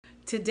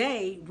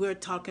Today, we're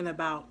talking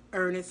about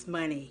earnest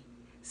money.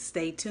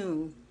 Stay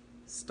tuned,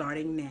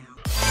 starting now.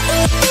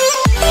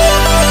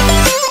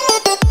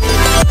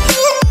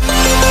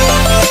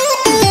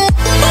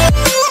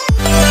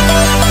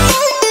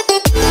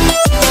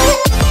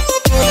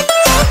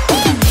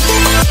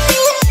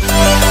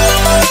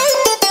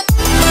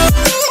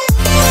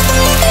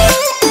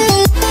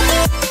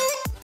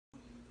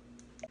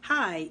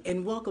 Hi,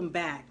 and welcome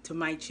back to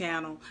my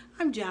channel.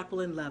 I'm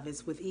Jacqueline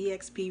Lovest with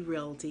eXp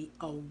Realty,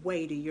 a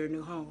way to your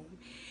new home.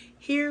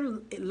 Here,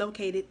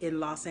 located in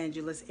Los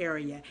Angeles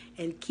area,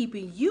 and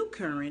keeping you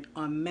current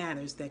on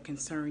matters that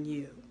concern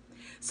you.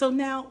 So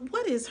now,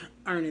 what is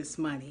earnest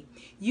money?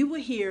 You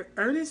will hear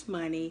earnest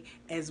money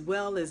as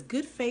well as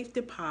good faith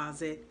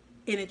deposit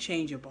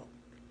interchangeable.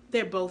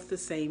 They're both the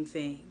same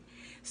thing.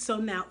 So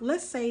now,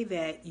 let's say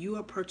that you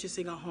are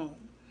purchasing a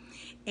home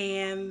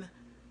and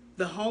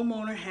the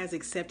homeowner has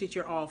accepted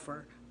your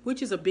offer,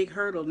 which is a big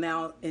hurdle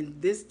now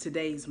in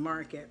today's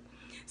market.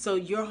 So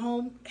your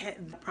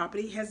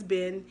property has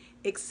been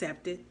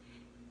accepted,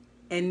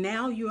 and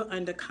now you're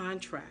under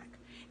contract.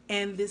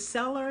 And the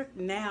seller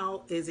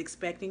now is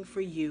expecting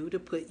for you to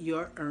put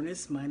your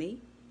earnest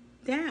money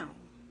down.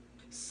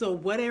 So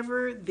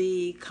whatever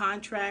the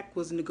contract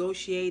was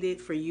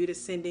negotiated for you to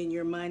send in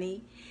your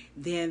money,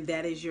 then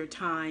that is your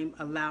time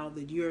allowed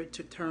that you're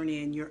to turn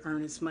in your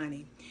earnest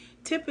money.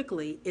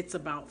 Typically, it's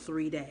about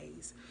 3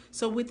 days.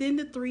 So within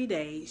the 3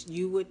 days,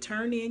 you would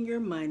turn in your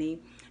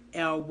money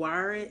or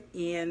wire it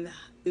in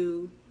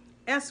to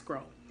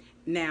escrow.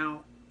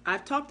 Now, I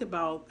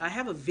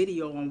have a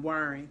video on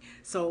wiring.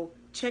 So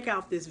check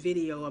out this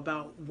video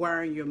about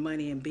wiring your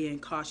money and being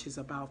cautious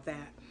about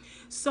that.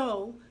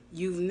 So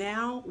you've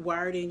now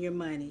wired in your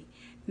money.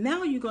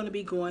 Now you're going to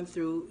be going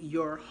through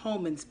your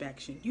home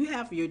inspection. You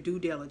have your due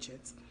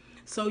diligence.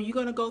 So you're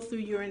going to go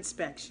through your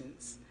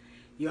inspections.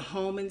 Your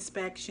home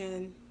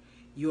inspection,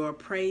 your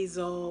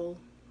appraisal,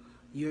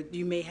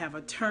 you may have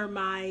a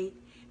termite,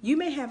 you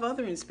may have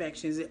other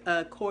inspections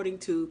according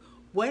to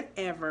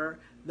whatever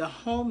the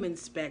home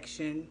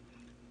inspection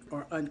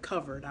or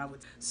uncovered,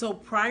 So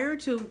prior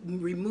to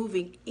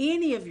removing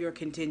any of your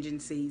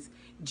contingencies,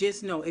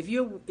 just know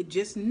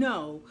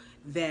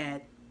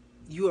that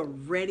you are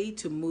ready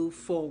to move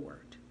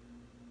forward.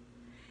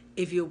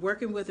 If you're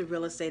working with a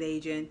real estate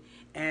agent,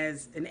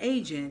 as an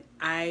agent,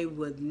 I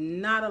would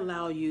not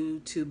allow you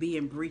to be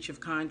in breach of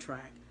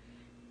contract.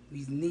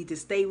 You need to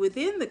stay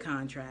within the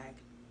contract,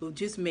 but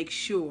just make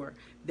sure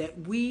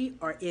that we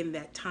are in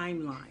that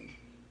timeline,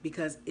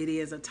 because it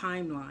is a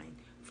timeline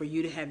for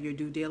you to have your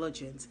due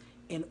diligence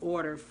in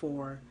order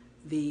for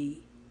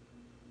the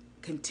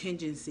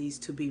contingencies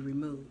to be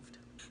removed.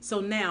 So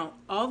now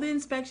all the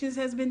inspections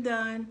has been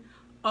done,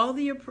 all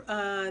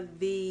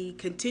the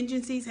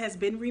contingencies has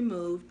been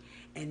removed,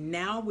 and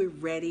now we're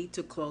ready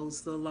to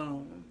close the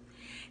loan.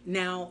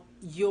 Now,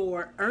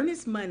 your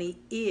earnest money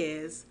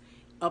is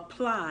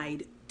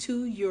applied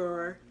to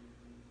your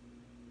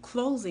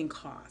closing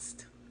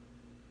cost.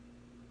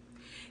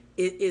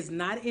 It is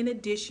not in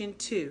addition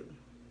to,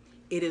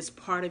 it is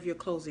part of your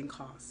closing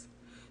costs.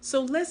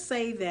 So let's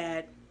say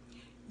that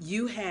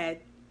you had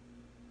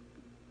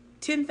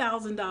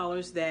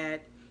 $10,000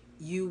 that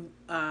you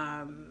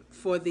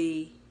for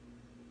the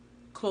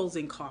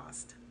closing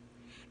cost,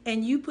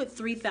 and you put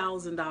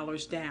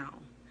 $3,000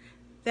 down.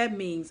 That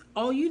means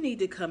all you need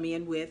to come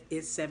in with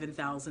is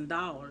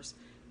 $7,000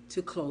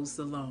 to close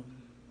the loan.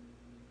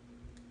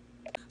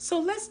 So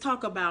let's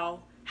talk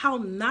about how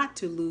not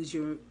to lose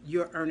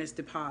your earnest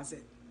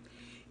deposit.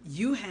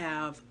 You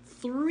have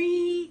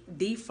 3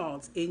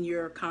 defaults in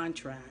your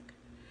contract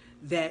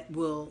that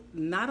will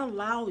not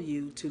allow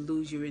you to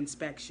lose your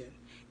inspection,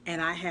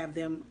 and I have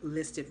them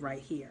listed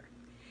right here.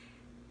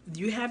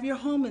 You have your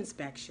home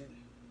inspection.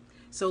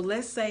 So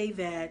let's say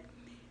that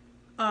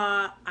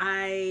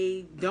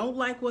I don't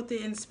like what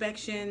the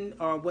inspection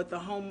or what the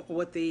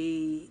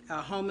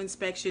home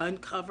inspection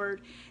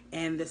uncovered,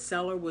 and the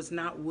seller was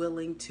not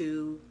willing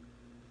to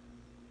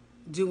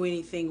do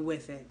anything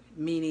with it,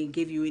 meaning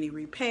give you any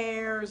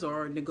repairs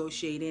or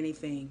negotiate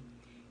anything.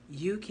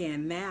 You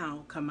can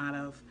now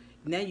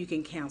you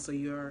can cancel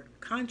your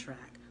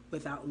contract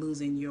without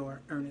losing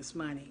your earnest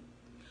money.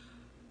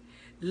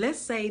 Let's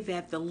say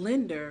that the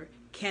lender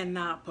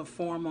cannot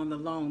perform on the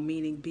loan,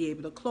 meaning be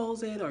able to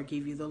close it or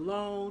give you the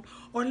loan.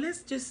 Or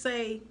let's just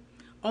say,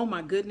 oh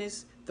my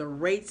goodness, the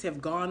rates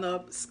have gone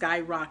up,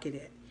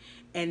 skyrocketed.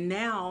 And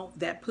now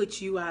that puts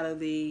you out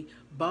of the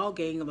ball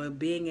game of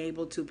being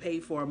able to pay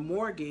for a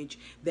mortgage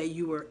that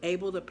you were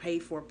able to pay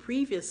for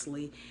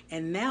previously.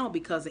 And now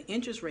because the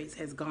interest rates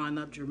has gone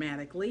up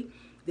dramatically,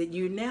 that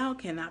you now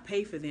cannot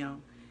pay for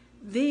them.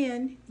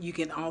 Then you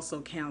can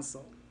also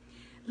cancel.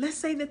 Let's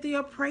say that the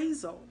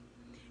appraisal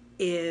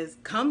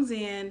comes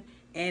in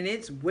and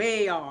it's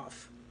way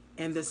off,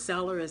 and the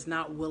seller is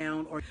not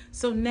willing.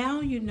 So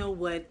now you know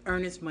what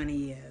earnest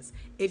money is.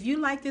 If you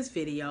like this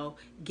video,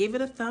 give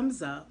it a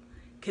thumbs up,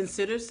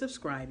 consider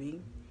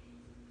subscribing,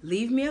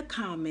 leave me a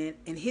comment,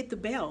 and hit the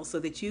bell so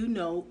that you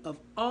know of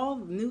all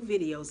new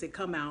videos that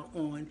come out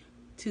on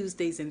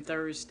Tuesdays and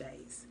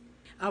Thursdays.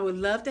 I would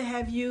love to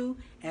have you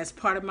as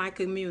part of my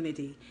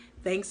community.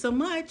 Thanks so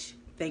much.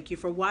 Thank you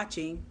for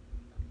watching.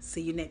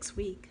 See you next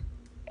week.